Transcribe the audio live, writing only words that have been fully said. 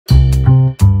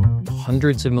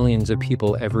Hundreds of millions of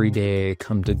people every day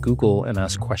come to Google and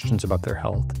ask questions about their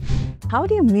health. How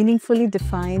do you meaningfully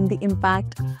define the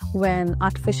impact when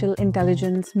artificial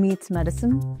intelligence meets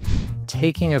medicine?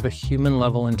 Taking of a human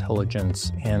level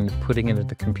intelligence and putting it into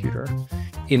the computer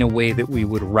in a way that we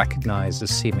would recognize as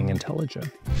seeming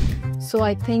intelligent. So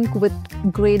I think with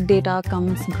great data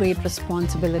comes great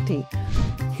responsibility.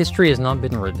 History has not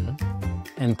been written,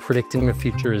 and predicting the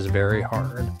future is very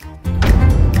hard.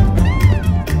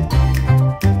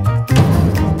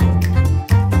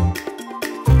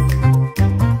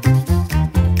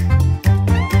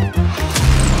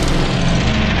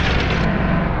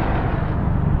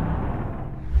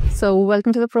 So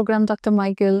welcome to the program, Dr.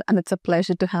 Michael, and it's a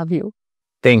pleasure to have you.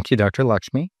 Thank you, Dr.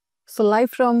 Lakshmi. So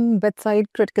live from bedside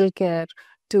critical care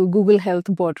to Google Health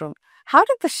boardroom. How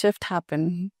did the shift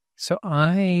happen? So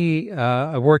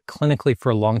I worked clinically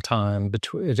for a long time.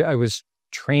 I was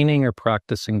training or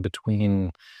practicing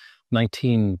between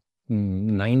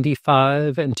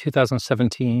 1995 and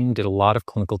 2017, did a lot of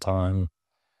clinical time,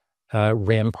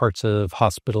 ran parts of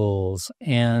hospitals,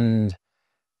 and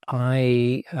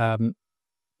I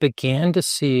began to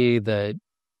see that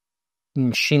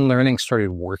machine learning started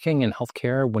working in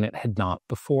healthcare when it had not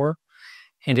before.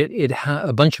 And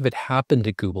a bunch of it happened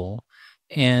at Google.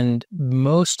 And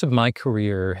most of my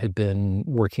career had been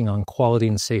working on quality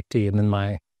and safety. And then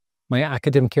my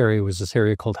academic area was this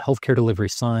area called healthcare delivery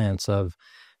science of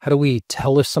how do we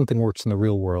tell if something works in the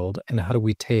real world, and how do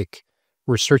we take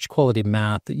research quality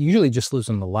math that usually just lives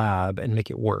in the lab and make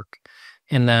it work.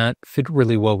 And that fit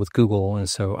really well with Google. And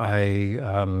so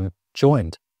I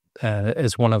joined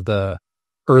as one of the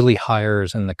early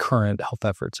hires in the current health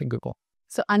efforts at Google.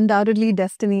 So undoubtedly,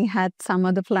 destiny had some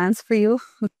other plans for you.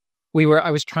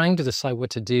 I was trying to decide what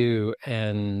to do.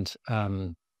 And,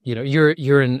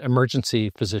 you're an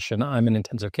emergency physician. I'm an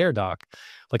intensive care doc.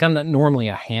 Like, I'm not normally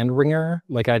a hand wringer.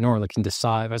 Like, I normally can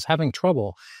decide. I was having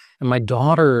trouble. And my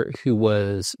daughter, who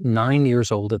was 9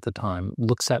 years old at the time,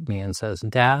 looks at me and says,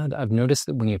 "Dad, I've noticed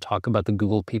that when you talk about the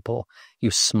Google people,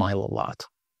 you smile a lot.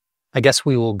 I guess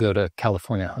we will go to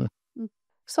California, hon."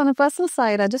 So on a personal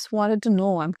side, I just wanted to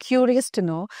know, I'm curious to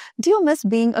know, do you miss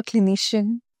being a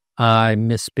clinician? I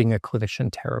miss being a clinician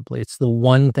terribly. It's the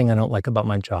one thing I don't like about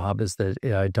my job is that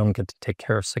I don't get to take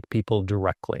care of sick people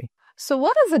directly. So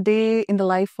what does a day in the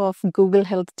life of Google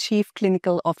Health Chief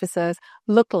Clinical Officers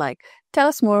look like? Tell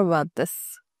us more about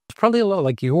this. It's probably a lot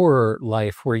like your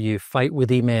life where you fight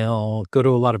with email, go to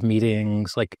a lot of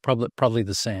meetings, like probably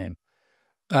the same.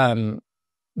 The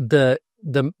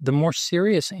more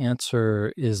serious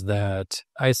answer is that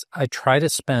I try to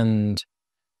spend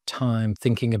time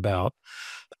thinking about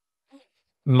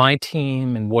my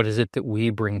team and what is it that we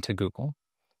bring to Google,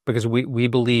 because we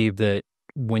believe that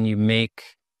when you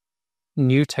make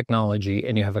new technology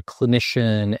and you have a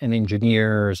clinician and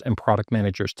engineers and product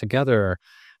managers together,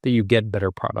 that you get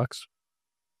better products.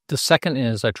 The second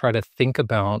is I try to think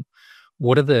about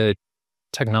what are the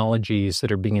technologies that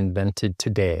are being invented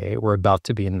today or about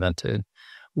to be invented.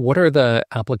 What are the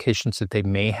applications that they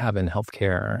may have in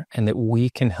healthcare and that we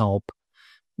can help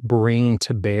bring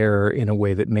to bear in a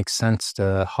way that makes sense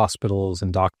to hospitals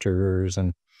and doctors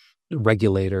and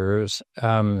regulators.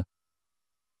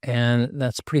 And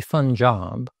that's a pretty fun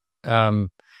job.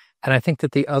 And I think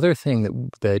that the other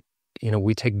thing that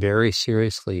we take very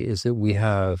seriously is that we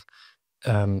have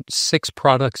 6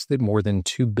 products that more than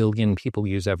 2 billion people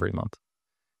use every month.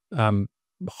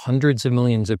 Hundreds of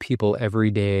millions of people every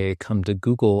day come to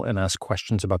Google and ask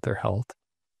questions about their health.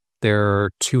 There are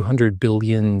 200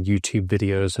 billion YouTube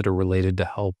videos that are related to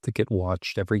health that get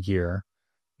watched every year.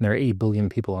 And there are 8 billion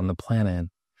people on the planet.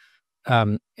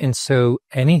 And so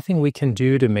anything we can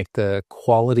do to make the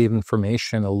quality of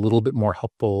information a little bit more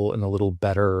helpful and a little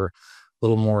better, a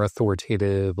little more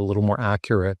authoritative, a little more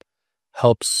accurate,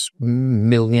 helps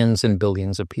millions and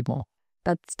billions of people.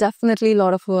 That's definitely a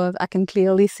lot of work. I can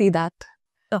clearly see that.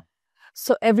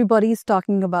 So everybody's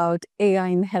talking about AI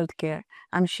in healthcare.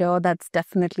 I'm sure that's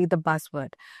definitely the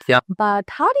buzzword. Yeah. But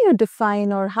how do you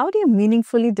define, or how do you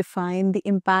meaningfully define the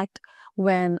impact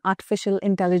when artificial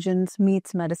intelligence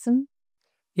meets medicine?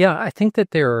 Yeah, I think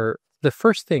that the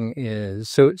first thing is,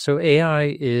 so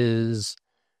AI is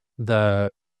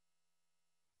the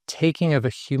taking of a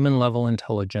human level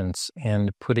intelligence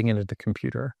and putting it into the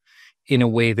computer in a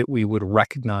way that we would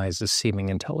recognize as seeming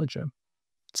intelligent.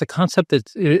 It's a concept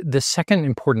the second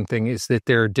important thing is that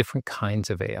there are different kinds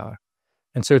of AI.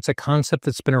 And so it's a concept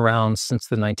that's been around since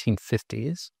the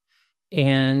 1950s.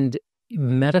 And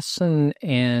medicine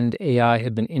and AI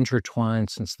have been intertwined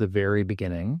since the very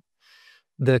beginning.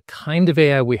 The kind of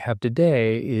AI we have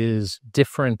today is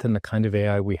different than the kind of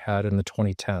AI we had in the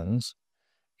 2010s.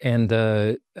 and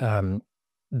that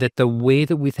the way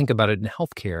that we think about it in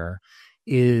healthcare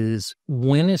is,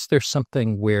 when is there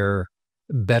something where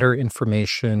better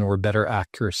information or better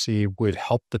accuracy would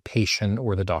help the patient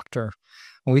or the doctor?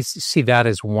 And we see that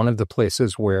as one of the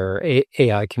places where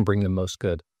AI can bring the most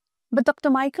good. But Dr.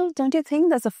 Michael, don't you think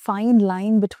there's a fine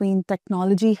line between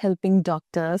technology helping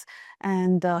doctors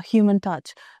and human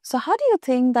touch? So how do you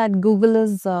think that Google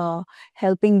is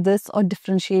helping this or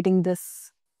differentiating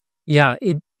this? Yeah,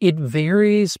 it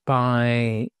varies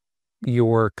by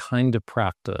your kind of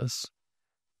practice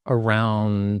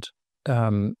around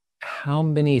how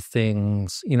many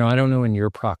things, I don't know in your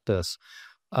practice,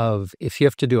 of if you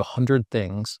have to do 100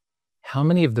 things, how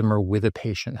many of them are with a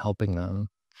patient helping them?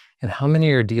 And how many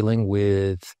are dealing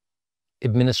with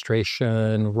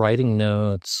administration, writing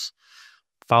notes,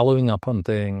 following up on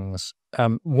things?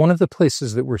 One of the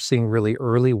places that we're seeing really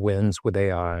early wins with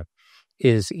AI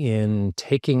is in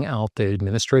taking out the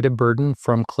administrative burden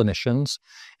from clinicians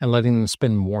and letting them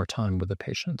spend more time with the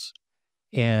patients.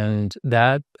 And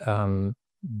that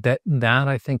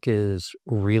I think is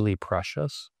really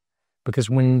precious, because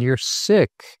when you're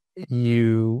sick,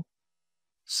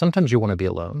 sometimes you want to be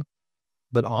alone,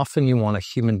 but often you want a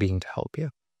human being to help you.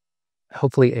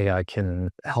 Hopefully AI can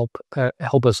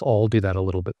help us all do that a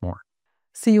little bit more.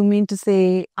 So you mean to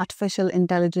say artificial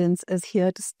intelligence is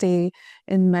here to stay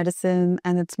in medicine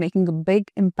and it's making a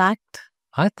big impact?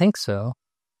 I think so.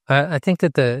 I think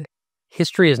that the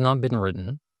history has not been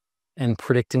written, and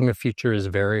predicting the future is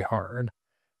very hard.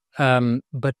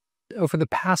 But over the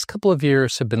past couple of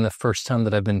years have been the first time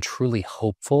that I've been truly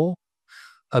hopeful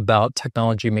about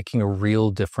technology making a real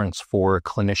difference for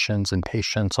clinicians and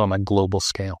patients on a global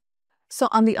scale. So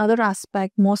on the other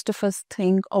aspect, most of us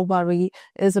think or worry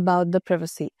is about the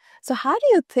privacy. So how do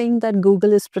you think that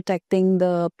Google is protecting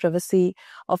the privacy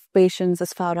of patients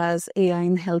as far as AI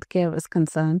in healthcare is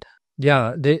concerned?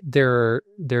 Yeah, there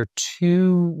are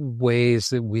two ways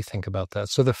that we think about that.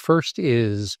 So the first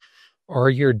is, are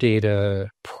your data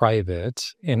private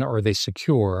and are they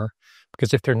secure?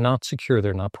 Because if they're not secure,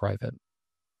 they're not private.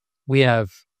 We have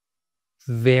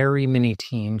very many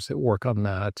teams that work on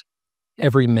that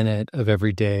every minute of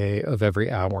every day of every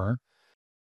hour.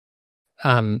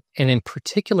 And in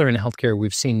particular in healthcare,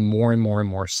 we've seen more and more and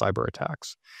more cyber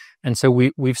attacks. And so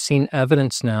we've seen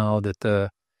evidence now that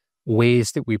the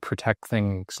ways that we protect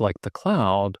things like the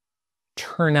cloud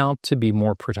turn out to be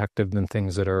more protective than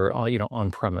things that are,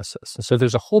 on premises. And so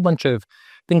there's a whole bunch of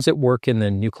things that work in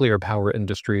the nuclear power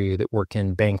industry, that work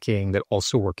in banking, that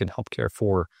also work in healthcare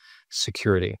for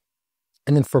security.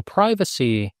 And then for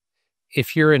privacy,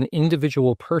 if you're an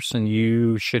individual person,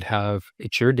 you should have,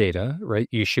 it's your data, right?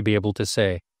 You should be able to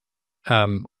say,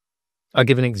 I'll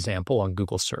give an example on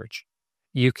Google search.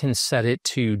 You can set it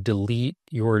to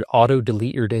auto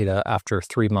delete your data after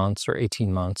 3 months or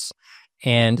 18 months.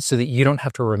 And so that you don't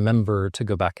have to remember to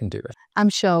go back and do it. I'm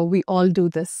sure we all do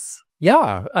this.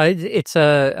 Yeah, I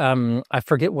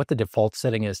forget what the default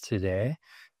setting is today,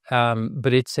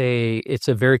 but it's a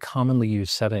very commonly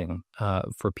used setting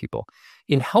for people.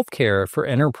 In healthcare, for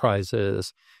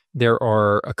enterprises, there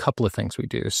are a couple of things we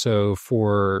do. So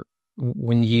for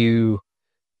when you,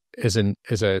 as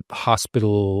a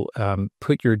hospital,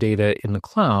 put your data in the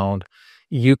cloud,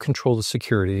 you control the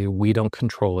security. We don't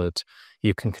control it.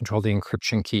 You can control the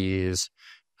encryption keys.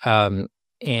 And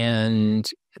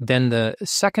then the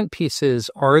second piece is,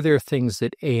 are there things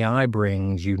that AI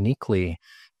brings uniquely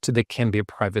that can be a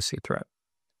privacy threat?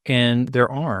 And there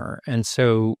are. And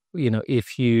so,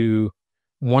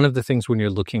 one of the things when you're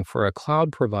looking for a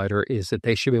cloud provider is that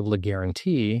they should be able to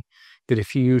guarantee that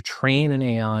if you train an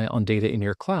AI on data in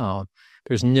your cloud,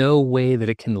 there's no way that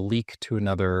it can leak to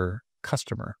another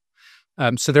customer.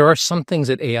 So there are some things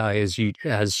that AI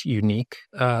has unique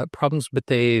problems, but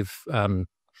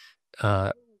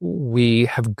we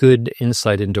have good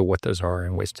insight into what those are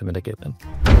and ways to mitigate them.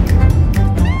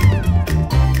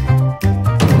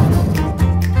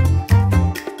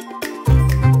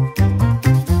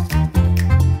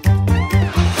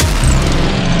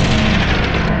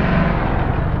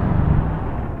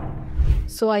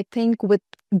 So I think with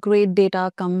great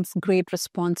data comes great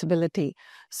responsibility.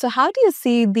 So how do you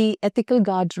see the ethical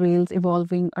guardrails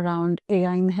evolving around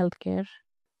AI in healthcare?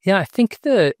 Yeah, I think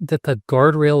that the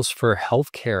guardrails for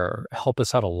healthcare help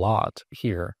us out a lot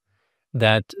here.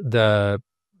 That the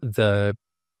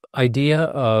idea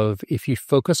of, if you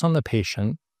focus on the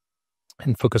patient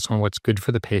and focus on what's good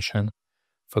for the patient,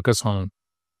 focus on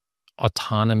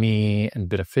autonomy and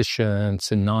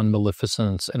beneficence and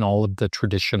non-maleficence and all of the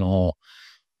traditional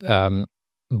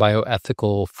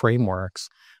bioethical frameworks,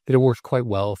 that it works quite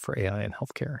well for AI in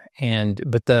healthcare.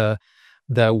 But the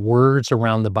the words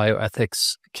around the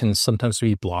bioethics can sometimes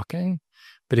be blocking.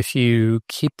 But if you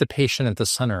keep the patient at the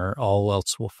center, all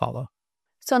else will follow.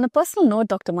 So, on a personal note,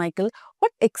 Dr. Michael,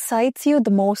 what excites you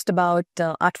the most about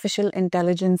artificial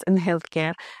intelligence in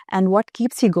healthcare, and what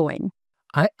keeps you going?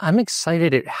 I'm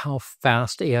excited at how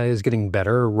fast AI is getting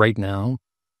better right now.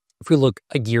 If we look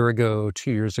a year ago,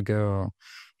 2 years ago,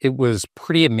 it was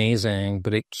pretty amazing,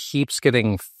 but it keeps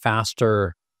getting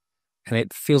faster, and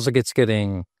it feels like it's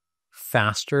getting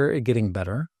faster at getting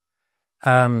better.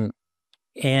 And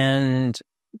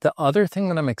the other thing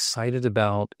that I'm excited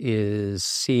about is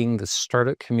seeing the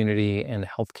startup community and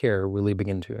healthcare really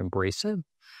begin to embrace it.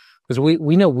 Because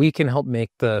we know we can help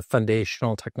make the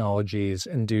foundational technologies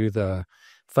and do the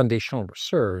foundational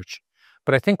research.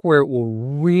 But I think where it will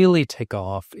really take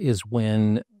off is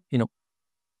when,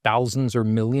 thousands or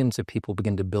millions of people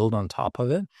begin to build on top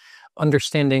of it,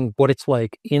 understanding what it's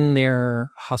like in their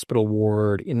hospital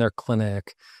ward, in their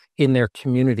clinic, in their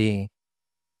community.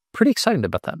 Pretty excited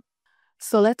about that.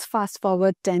 So let's fast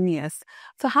forward 10 years.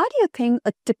 So how do you think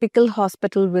a typical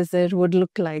hospital visit would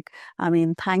look like? I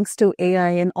mean, thanks to AI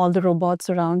and all the robots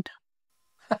around.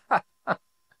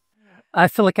 I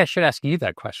feel like I should ask you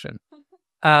that question.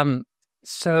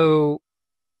 So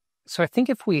I think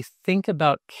if we think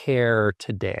about care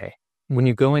today, when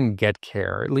you go and get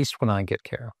care, at least when I get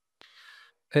care,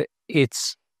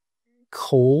 it's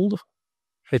cold,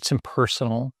 it's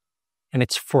impersonal, and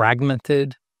it's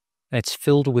fragmented, and it's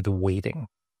filled with waiting.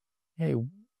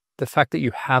 The fact that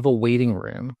you have a waiting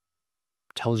room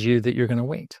tells you that you're going to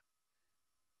wait.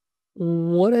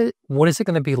 What is it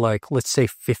going to be like, let's say,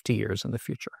 50 years in the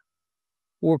future?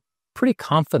 We're pretty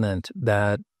confident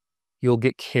that you'll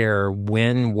get care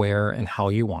when, where, and how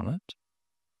you want it,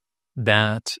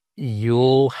 that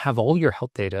you'll have all your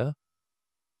health data,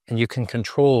 and you can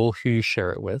control who you share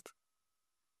it with.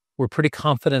 We're pretty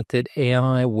confident that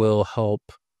AI will help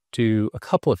do a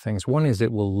couple of things. One is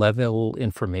it will level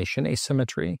information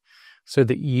asymmetry so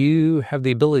that you have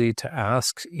the ability to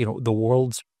ask, the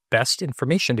world's best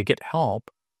information to get help,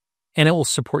 and it will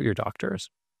support your doctors.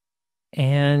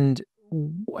 And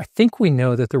I think we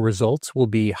know that the results will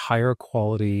be higher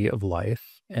quality of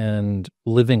life and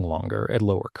living longer at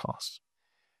lower costs.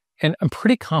 And I'm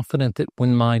pretty confident that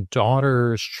when my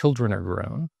daughter's children are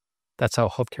grown, that's how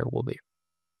healthcare will be.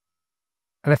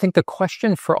 And I think the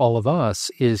question for all of us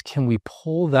is, can we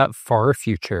pull that far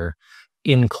future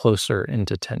in closer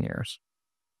into 10 years?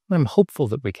 I'm hopeful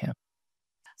that we can.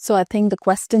 So I think the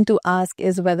question to ask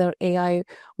is whether AI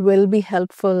will be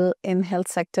helpful in health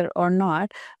sector or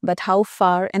not, but how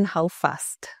far and how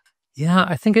fast? Yeah,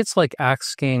 I think it's like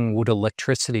asking, would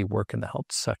electricity work in the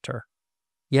health sector?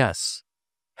 Yes.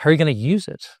 How are you going to use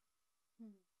it?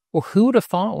 Well, who would have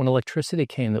thought when electricity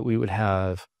came that we would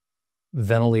have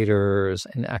ventilators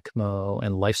and ECMO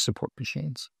and life support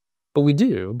machines? But we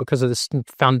do because of this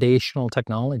foundational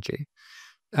technology.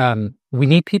 We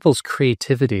need people's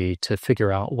creativity to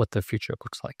figure out what the future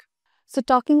looks like. So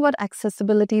talking about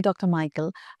accessibility, Dr.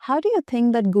 Michael, how do you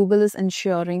think that Google is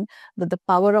ensuring that the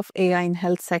power of AI in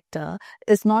health sector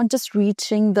is not just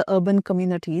reaching the urban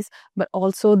communities, but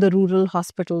also the rural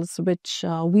hospitals, which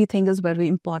we think is very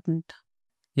important?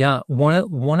 Yeah,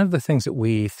 one of the things that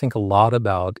we think a lot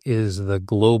about is the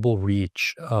global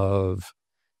reach of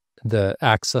the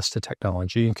access to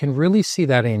technology. You can really see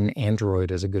that in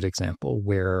Android as a good example,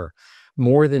 where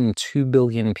more than 2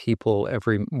 billion people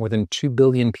every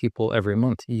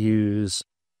month use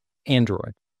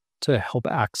Android to help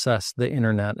access the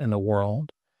internet and the world.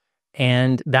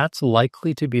 And that's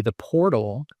likely to be the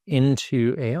portal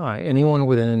into AI. Anyone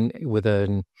with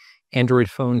an Android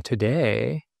phone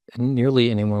today,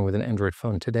 nearly anyone with an Android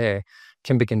phone today,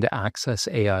 can begin to access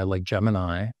AI like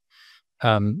Gemini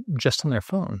just on their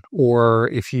phone. Or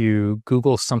if you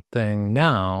Google something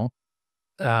now,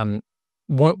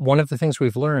 one of the things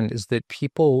we've learned is that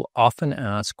people often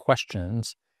ask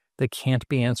questions that can't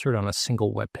be answered on a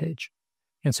single web page.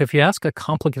 And so if you ask a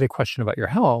complicated question about your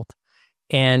health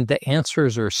and the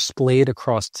answers are splayed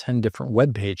across 10 different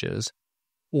web pages,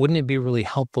 wouldn't it be really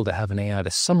helpful to have an AI to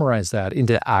summarize that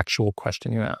into the actual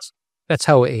question you ask? That's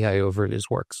how AI overviews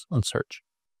works on search.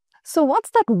 So what's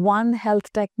that one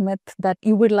health tech myth that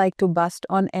you would like to bust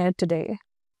on air today?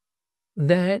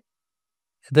 That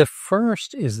the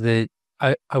first is that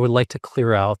I would like to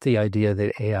clear out the idea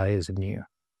that AI is new.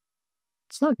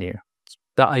 It's not new.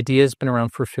 The idea has been around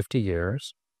for 50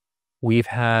 years. We've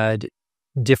had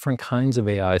different kinds of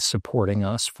AI supporting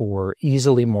us for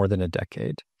easily more than a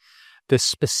decade. The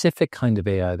specific kind of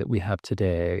AI that we have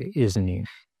today is new.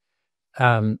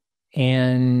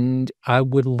 And I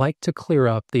would like to clear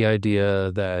up the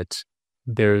idea that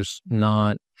there's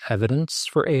not evidence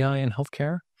for AI in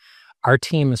healthcare. Our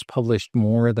team has published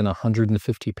more than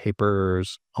 150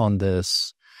 papers on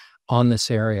this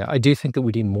area. I do think that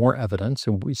we need more evidence,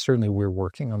 and we're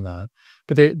working on that.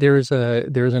 But there's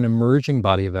an emerging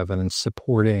body of evidence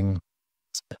supporting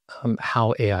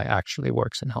how AI actually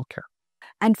works in healthcare.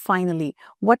 And finally,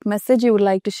 what message you would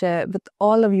like to share with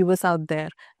all of viewers out there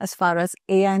as far as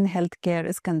AI in healthcare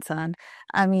is concerned?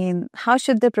 I mean, how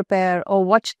should they prepare, or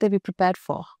what should they be prepared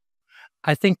for?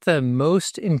 I think the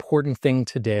most important thing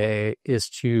today is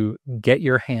to get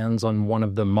your hands on one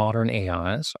of the modern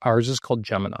AIs. Ours is called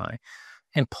Gemini,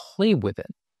 and play with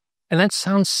it. And that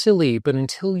sounds silly, but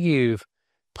until you've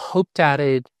poked at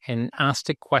it and asked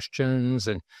it questions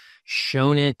and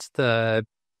shown it the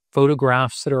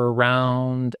photographs that are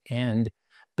around and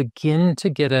begin to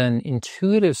get an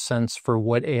intuitive sense for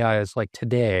what AI is like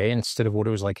today instead of what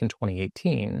it was like in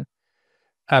 2018,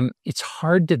 it's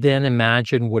hard to then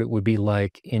imagine what it would be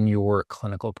like in your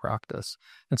clinical practice.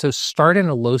 And so start in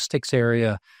a low stakes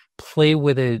area, play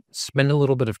with it, spend a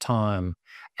little bit of time,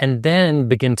 and then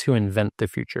begin to invent the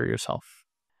future yourself.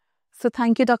 So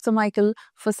thank you, Dr. Michael,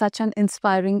 for such an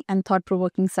inspiring and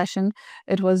thought-provoking session.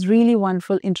 It was really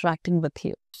wonderful interacting with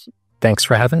you. Thanks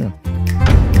for having me.